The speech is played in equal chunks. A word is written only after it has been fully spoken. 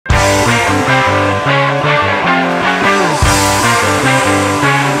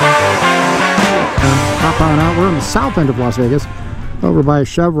south end of Las Vegas, over by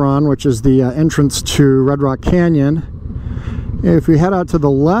Chevron, which is the entrance to Red Rock Canyon. If we head out to the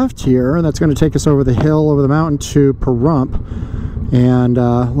left here, that's going to take us over the hill, over the mountain to Pahrump. And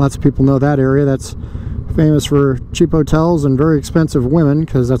lots of people know that area. That's famous for cheap hotels and very expensive women,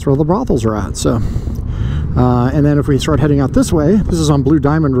 because that's where the brothels are at. So, and then if we start heading out this way, this is on Blue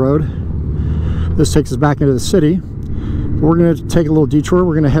Diamond Road. This takes us back into the city. We're going to take a little detour.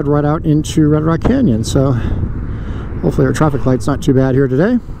 We're going to head right out into Red Rock Canyon. So hopefully our traffic light's not too bad here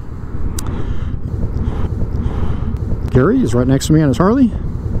today. Gary is right next to me on his Harley.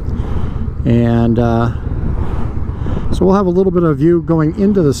 And so we'll have a little bit of view going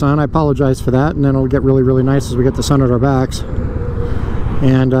into the sun. I apologize for that. And then it'll get really, really nice as we get the sun at our backs.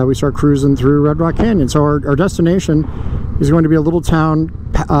 And we start cruising through Red Rock Canyon. So our destination is going to be a little town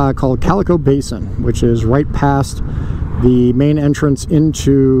called Calico Basin, which is right past the main entrance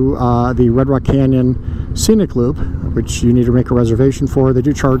into the Red Rock Canyon Scenic Loop, which you need to make a reservation for. They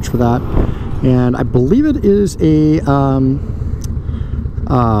do charge for that. And I believe it is a,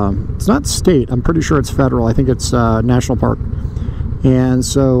 it's not state, I'm pretty sure it's federal. I think it's national park. And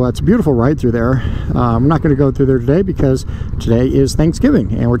so it's a beautiful ride through there. I'm not going to go through there today because today is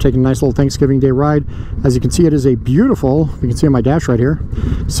Thanksgiving, and we're taking a nice little Thanksgiving Day ride. As you can see, it is a beautiful, you can see on my dash right here,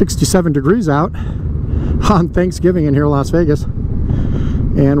 67 degrees out on Thanksgiving in here in Las Vegas.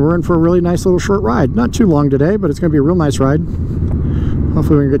 And we're in for a really nice little short ride. Not too long today, but it's going to be a real nice ride.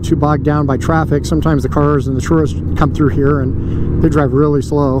 Hopefully we don't get too bogged down by traffic. Sometimes the cars and the tourists come through here and they drive really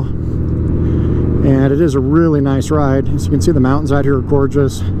slow. And it is a really nice ride. As you can see, the mountains out here are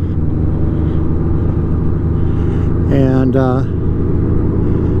gorgeous. And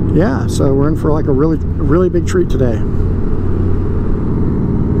yeah, so we're in for like a really big treat today.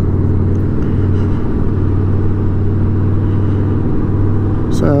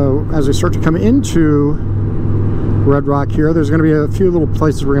 So as we start to come into Red Rock here, there's going to be a few little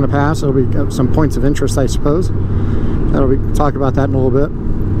places we're going to pass. There'll be some points of interest, I suppose. Talk about that in a little bit.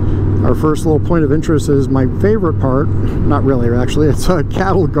 Our first little point of interest is my favorite part. Not really, actually. It's a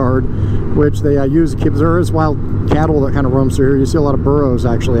cattle guard, which they use to keep. There is wild cattle that kind of roams through here. You see a lot of burros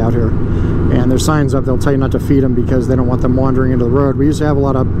actually out here. And there's signs up, they'll tell you not to feed them because they don't want them wandering into the road. We used to have a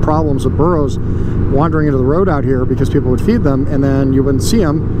lot of problems with burros wandering into the road out here because people would feed them and then you wouldn't see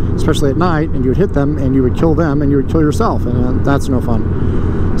them, especially at night, and you would hit them and you would kill them and you would kill yourself, and that's no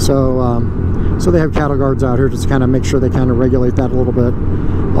fun. So so they have cattle guards out here just to kind of make sure they kind of regulate that a little bit.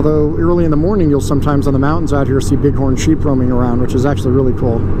 Although early in the morning you'll sometimes on the mountains out here see bighorn sheep roaming around, which is actually really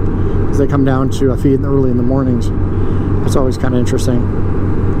cool because they come down to feed early in the mornings. It's always kind of interesting.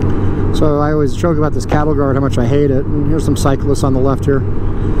 So I always joke about this cattle guard, how much I hate it. And here's some cyclists on the left here.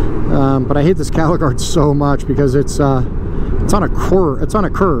 But I hate this cattle guard so much because it's on a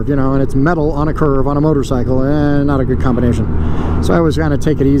curve, you know, and it's metal on a curve on a motorcycle, and not a good combination. So I always kind of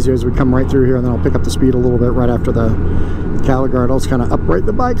take it easy as we come right through here, and then I'll pick up the speed a little bit right after the cattle guard. I'll just kind of upright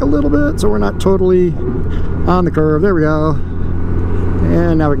the bike a little bit so we're not totally on the curve. There we go.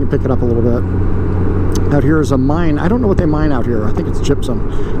 And now we can pick it up a little bit. Out here is a mine. I don't know what they mine out here. I think it's gypsum.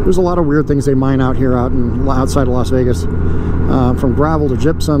 There's a lot of weird things they mine out here outside of Las Vegas. From gravel to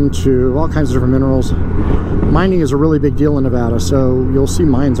gypsum to all kinds of different minerals. Mining is a really big deal in Nevada, so you'll see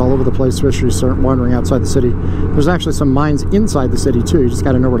mines all over the place, especially if you start wandering outside the city. There's actually some mines inside the city too. You just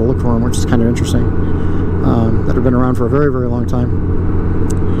got to know where to look for them, which is kind of interesting. That have been around for a very, very long time.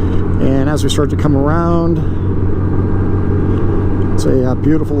 And as we start to come around, it's a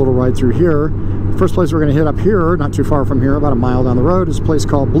beautiful little ride through here. First place we're going to hit up here, not too far from here, about a mile down the road, is a place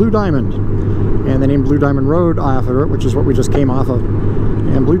called Blue Diamond. And they named Blue Diamond Road after it, which is what we just came off of.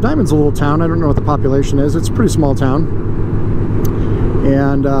 And Blue Diamond's a little town. I don't know what the population is. It's a pretty small town.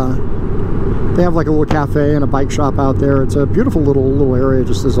 And they have like a little cafe and a bike shop out there. It's a beautiful little area,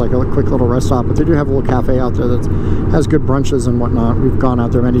 just as like a quick little rest stop. But they do have a little cafe out there that has good brunches and whatnot. We've gone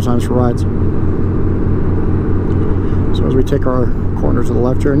out there many times for rides. So as we take our corner to the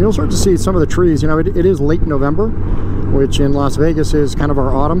left here, and you'll start to see some of the trees. You know, it is late November, which in Las Vegas is kind of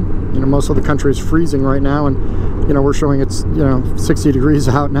our autumn. You know, most of the country is freezing right now, and you know, we're showing it's, you know, 60 degrees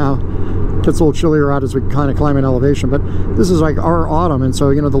out now. It gets a little chillier out as we kind of climb in elevation, but this is like our autumn, and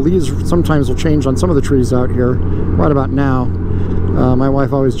so, you know, the leaves sometimes will change on some of the trees out here right about now. My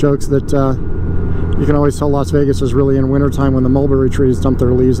wife always jokes that you can always tell Las Vegas is really in wintertime when the mulberry trees dump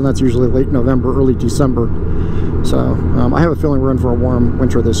their leaves, and that's usually late November, early December. So I have a feeling we're in for a warm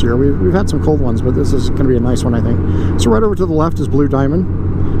winter this year. We've had some cold ones, but this is going to be a nice one, I think. So right over to the left is Blue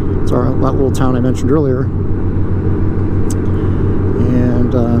Diamond. It's that little town I mentioned earlier.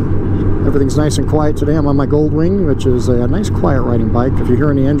 And Everything's nice and quiet today. I'm on my Goldwing, which is a nice quiet riding bike. If you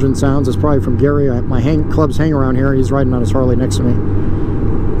hear any engine sounds, it's probably from Gary. My club's hang around here. He's riding on his Harley next to me.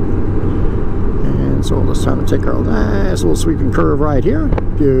 And so it's time to take our nice little sweeping curve right here.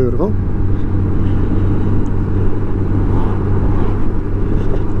 Beautiful.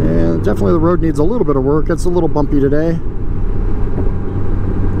 And definitely the road needs a little bit of work. It's a little bumpy today.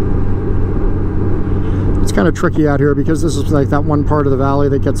 It's kind of tricky out here because this is like that one part of the valley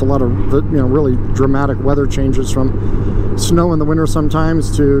that gets a lot of, you know, really dramatic weather changes, from snow in the winter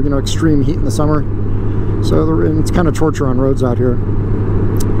sometimes to, you know, extreme heat in the summer. So it's kind of torture on roads out here.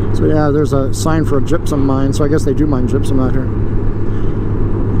 So yeah, there's a sign for a gypsum mine, so I guess they do mine gypsum out here.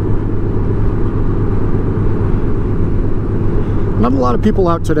 Not a lot of people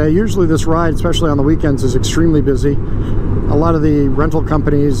out today. Usually this ride, especially on the weekends, is extremely busy. A lot of the rental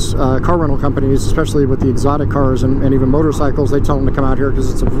companies, car rental companies, especially with the exotic cars and even motorcycles, they tell them to come out here because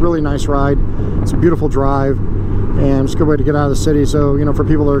it's a really nice ride. It's a beautiful drive, and it's a good way to get out of the city. So, you know, for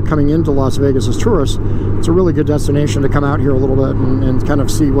people that are coming into Las Vegas as tourists, it's a really good destination to come out here a little bit and kind of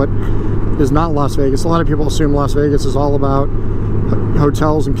see what is not Las Vegas. A lot of people assume Las Vegas is all about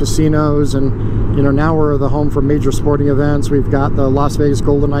hotels and casinos, and you know, now we're the home for major sporting events. We've got the Las Vegas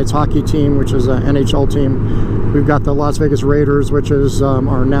Golden Knights hockey team, which is an NHL team. We've got the Las Vegas Raiders, which is our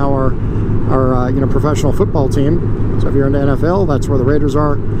you know, professional football team. So if you're into NFL, that's where the Raiders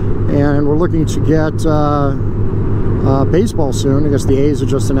are. And we're looking to get baseball soon. I guess the A's have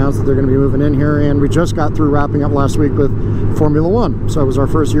just announced that they're going to be moving in here, and we just got through wrapping up last week with Formula One. So it was our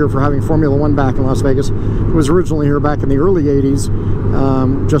first year for having Formula One back in Las Vegas. It was originally here back in the early 80s,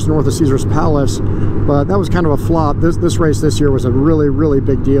 just north of Caesar's Palace, but that was kind of a flop. This race this year was a really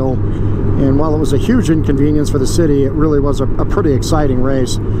big deal, and while it was a huge inconvenience for the city, it really was a pretty exciting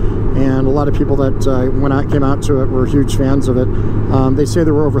race. And a lot of people that came out to it were huge fans of it. They say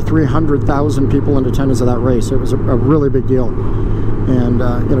there were over 300,000 people in attendance of that race. It was a really big deal, and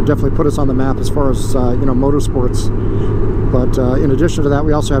you know, definitely put us on the map as far as you know, motorsports. But in addition to that,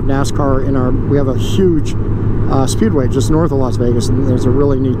 we also have NASCAR we have a huge speedway just north of Las Vegas, and there's a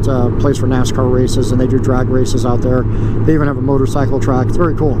really neat place for NASCAR races, and they do drag races out there. They even have a motorcycle track. It's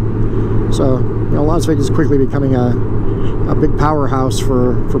very cool. So, you know, Las Vegas is quickly becoming a big powerhouse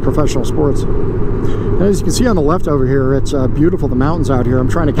for professional sports. And as you can see on the left over here, it's beautiful, the mountains out here. I'm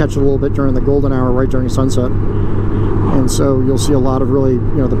trying to catch it a little bit during the golden hour, right during sunset. And so you'll see a lot of really, you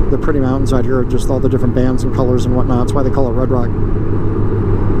know, the pretty mountains out here, just all the different bands and colors and whatnot. That's why they call it Red Rock.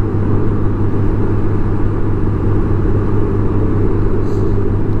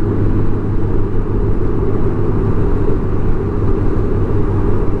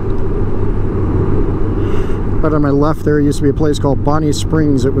 Right on my left there used to be a place called Bonnie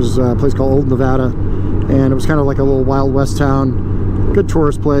Springs. It was a place called Old Nevada, and it was kind of like a little Wild West town. Good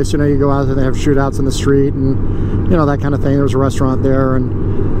tourist place. You know, you go out there, they have shootouts in the street and, you know, that kind of thing. There was a restaurant there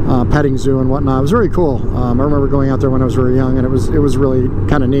and petting zoo and whatnot. It was very cool. I remember going out there when I was very young, and it was really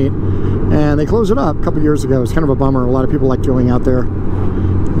kind of neat. And they closed it up a couple years ago. It's kind of a bummer. A lot of people like going out there.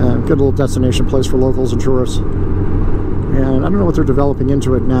 Good little destination place for locals and tourists. And I don't know what they're developing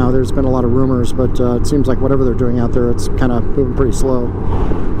into it now. There's been a lot of rumors, but it seems like whatever they're doing out there, it's kind of moving pretty slow.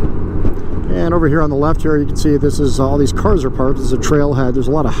 And over here on the left here, you can see this is all these cars are parked. This is a trailhead. There's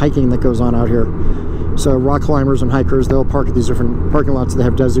a lot of hiking that goes on out here. So rock climbers and hikers, they'll park at these different parking lots that they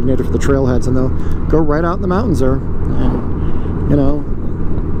have designated for the trailheads, and they'll go right out in the mountains there. And, you know,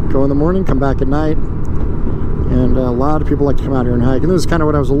 go in the morning, come back at night. And a lot of people like to come out here and hike. And this is kind of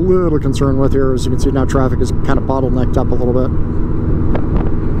what I was a little concerned with here. As you can see now, traffic is kind of bottlenecked up a little bit.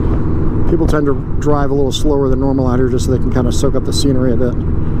 People tend to drive a little slower than normal out here just so they can kind of soak up the scenery a bit.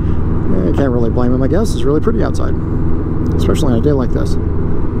 You can't really blame them, I guess. It's really pretty outside, especially on a day like this.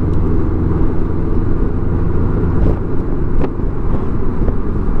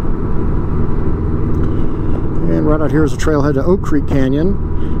 And right out here is a trailhead to Oak Creek Canyon.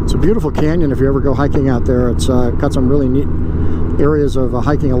 It's a beautiful canyon if you ever go hiking out there. It's got some really neat areas of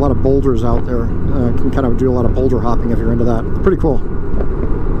hiking, a lot of boulders out there. You can kind of do a lot of boulder hopping if you're into that. It's pretty cool.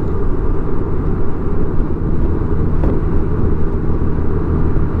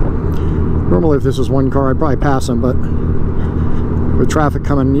 Normally if this was one car, I'd probably pass them, but with traffic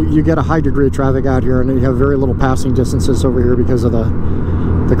coming, you get a high degree of traffic out here, and you have very little passing distances over here because of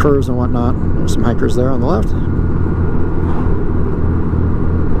the curves and whatnot. There's some hikers there on the left.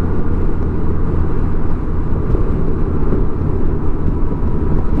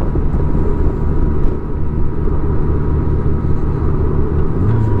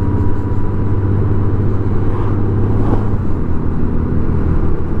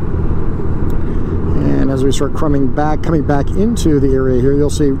 As we we start coming back into the area here, you'll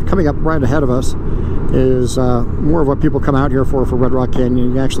see coming up right ahead of us is more of what people come out here for Red Rock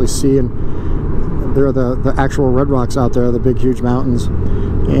Canyon. You actually see, and there are the actual red rocks out there, the big huge mountains,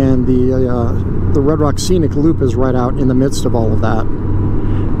 and the Red Rock Scenic Loop is right out in the midst of all of that.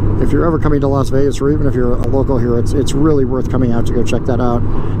 If you're ever coming to Las Vegas, or even if you're a local here, it's really worth coming out to go check that out.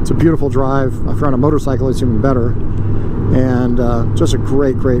 It's a beautiful drive. If you're on a motorcycle, it's even better, and just a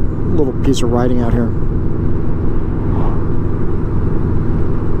great little piece of riding out here.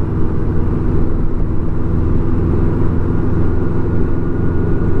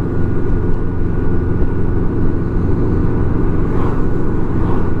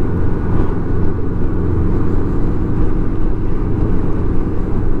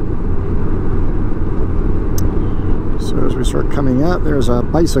 Start coming up, there's a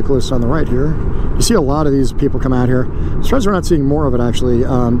bicyclist on the right here. You see a lot of these people come out here. I'm surprised we're not seeing more of it, actually.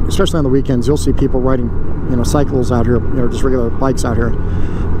 Especially on the weekends, you'll see people riding, cycles out here, just regular bikes out here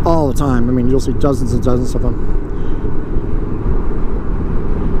all the time. I mean, you'll see dozens and dozens of them.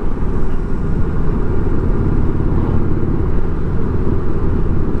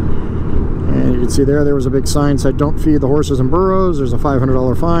 And you can see there was a big sign that said, "Don't feed the horses and burros. There's a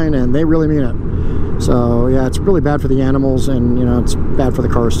 $500 fine," and they really mean it. So yeah, it's really bad for the animals, and it's bad for the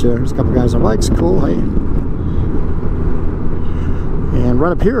cars too. There's a couple guys on bikes, cool, hey. And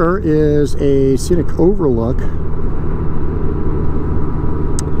right up here is a scenic overlook,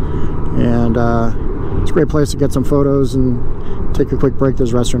 and it's a great place to get some photos and take a quick break.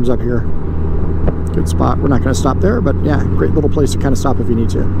 There's restrooms up here. Good spot. We're not going to stop there, but yeah, great little place to kind of stop if you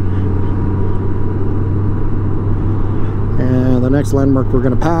need to. And the next landmark we're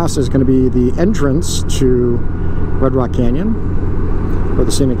going to pass is going to be the entrance to Red Rock Canyon, where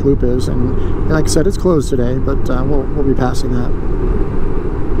the scenic loop is. And like I said, it's closed today, but we'll be passing that.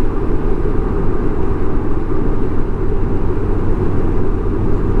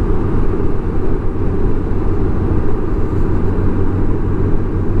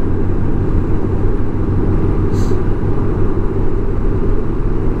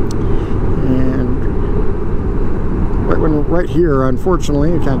 Right here,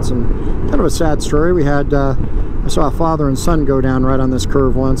 unfortunately, we had some kind of a sad story. We had I saw a father and son go down right on this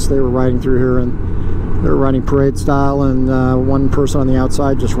curve once. They were riding through here, and they were riding parade style, and one person on the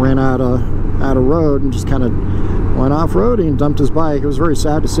outside just ran out of road and just kind of went off-roading and dumped his bike. It was very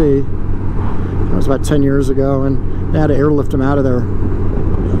sad to see. It was about 10 years ago, and they had to airlift him out of there.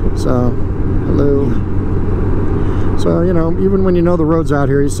 So, hello. So, even when you know the roads out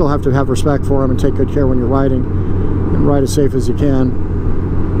here, you still have to have respect for them and take good care when you're riding, and ride as safe as you can.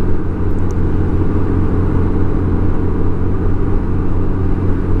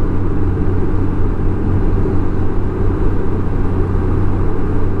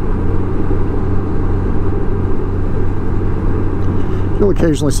 You'll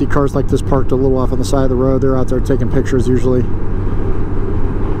occasionally see cars like this parked a little off on the side of the road. They're out there taking pictures usually.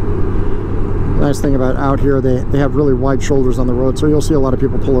 The nice thing about out here, they have really wide shoulders on the road, so you'll see a lot of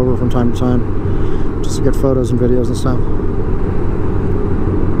people pull over from time to time just to get photos and videos and stuff.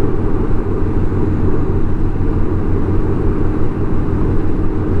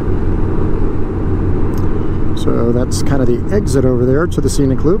 So that's kind of the exit over there to the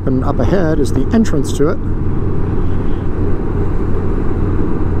scenic loop, and up ahead is the entrance to it.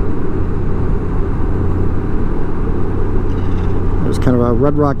 There's kind of a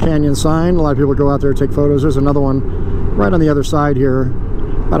Red Rock Canyon sign. A lot of people go out there, take photos. There's another one right on the other side here,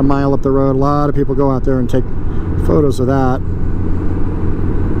 about a mile up the road. A lot of people go out there and take photos of that.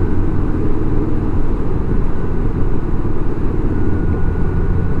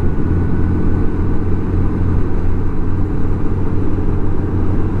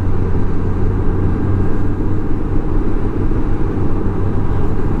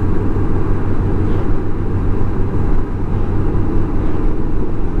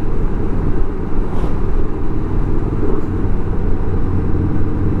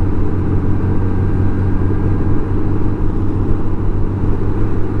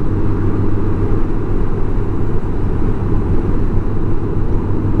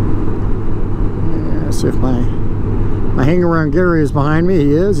 See if my hang around Gary is behind me.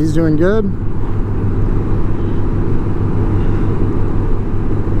 He is. He's doing good.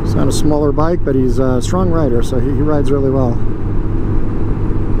 He's on a smaller bike, but he's a strong rider, so he rides really well.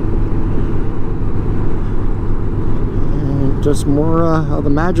 And just more of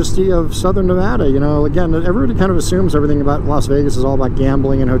the majesty of Southern Nevada. You know, again, everybody kind of assumes everything about Las Vegas is all about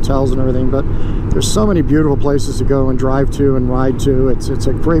gambling and hotels and everything, but there's so many beautiful places to go and drive to and ride to. It's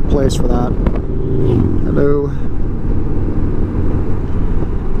a great place for that. Hello.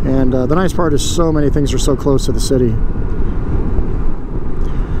 And the nice part is so many things are so close to the city.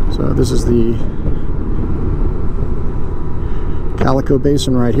 So this is the Calico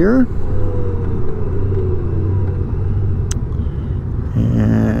Basin right here.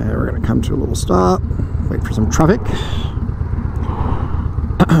 And we're going to come to a little stop, wait for some traffic.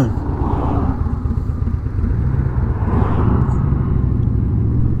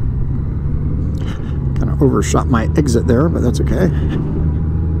 Kind of overshot my exit there, but that's okay.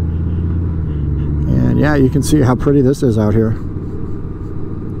 And yeah, you can see how pretty this is out here.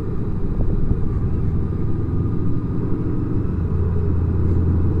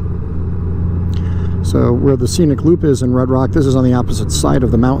 So where the scenic loop is in Red Rock, this is on the opposite side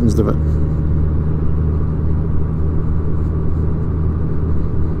of the mountains of it.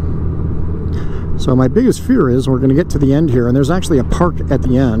 So my biggest fear is we're going to get to the end here, and there's actually a park at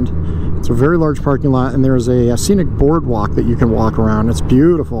the end. It's a very large parking lot, and there's a scenic boardwalk that you can walk around. It's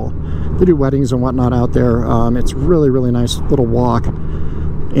beautiful. They do weddings and whatnot out there. It's really, really nice little walk,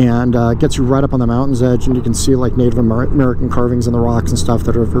 and gets you right up on the mountain's edge, and you can see like Native American carvings in the rocks and stuff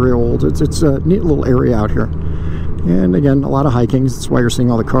that are very old. It's a neat little area out here. And again, a lot of hiking. That's why you're seeing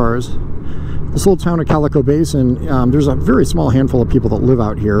all the cars. This little town of Calico Basin, there's a very small handful of people that live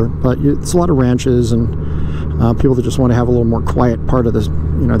out here, but it's a lot of ranches and people that just want to have a little more quiet part of this,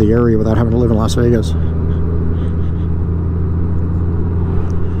 you know, the area without having to live in Las Vegas.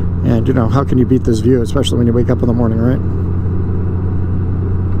 And you know, how can you beat this view, especially when you wake up in the morning, right?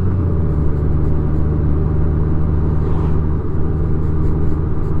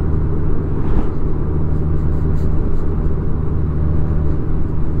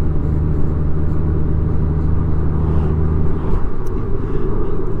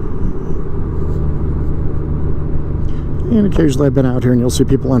 And occasionally I've been out here and you'll see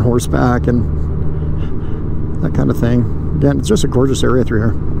people on horseback and that kind of thing. Again, it's just a gorgeous area through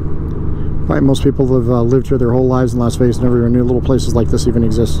here. Probably most people have lived here their whole lives in Las Vegas, never even knew little places like this even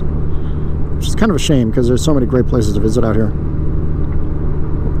exist. Which is kind of a shame because there's so many great places to visit out here.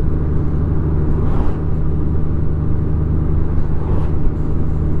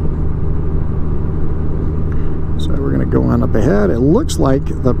 So we're going to go on up ahead. It looks like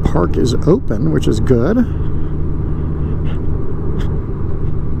the park is open, which is good.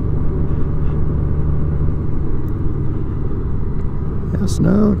 Yes,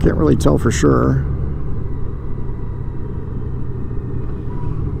 no, can't really tell for sure.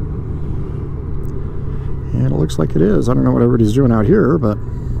 And it looks like it is. I don't know what everybody's doing out here, but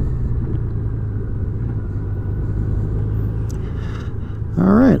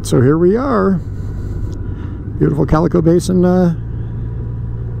all right, so here we are. Beautiful Calico Basin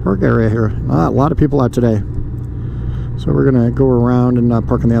park area here. A lot of people out today. So we're going to go around and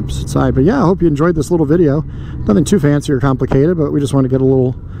park on the opposite side. But yeah, I hope you enjoyed this little video. Nothing too fancy or complicated, but we just want to get a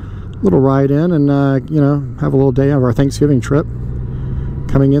little ride in and, you know, have a little day of our Thanksgiving trip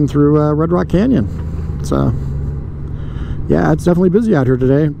coming in through Red Rock Canyon. So, yeah, it's definitely busy out here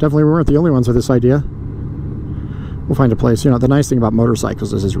today. Definitely we weren't the only ones with this idea. We'll find a place. You know, the nice thing about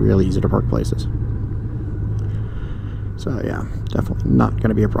motorcycles is it's really easy to park places. So, yeah, definitely not going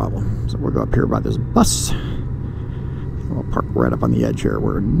to be a problem. So we'll go up here by this bus. We'll park right up on the edge here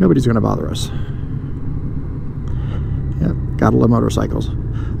where nobody's going to bother us. Yep, gotta love motorcycles.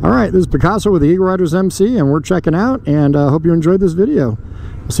 All right, this is Picasso with the Eagle Riders MC, and we're checking out, and I hope you enjoyed this video.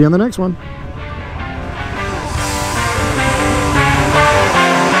 We'll see you on the next one.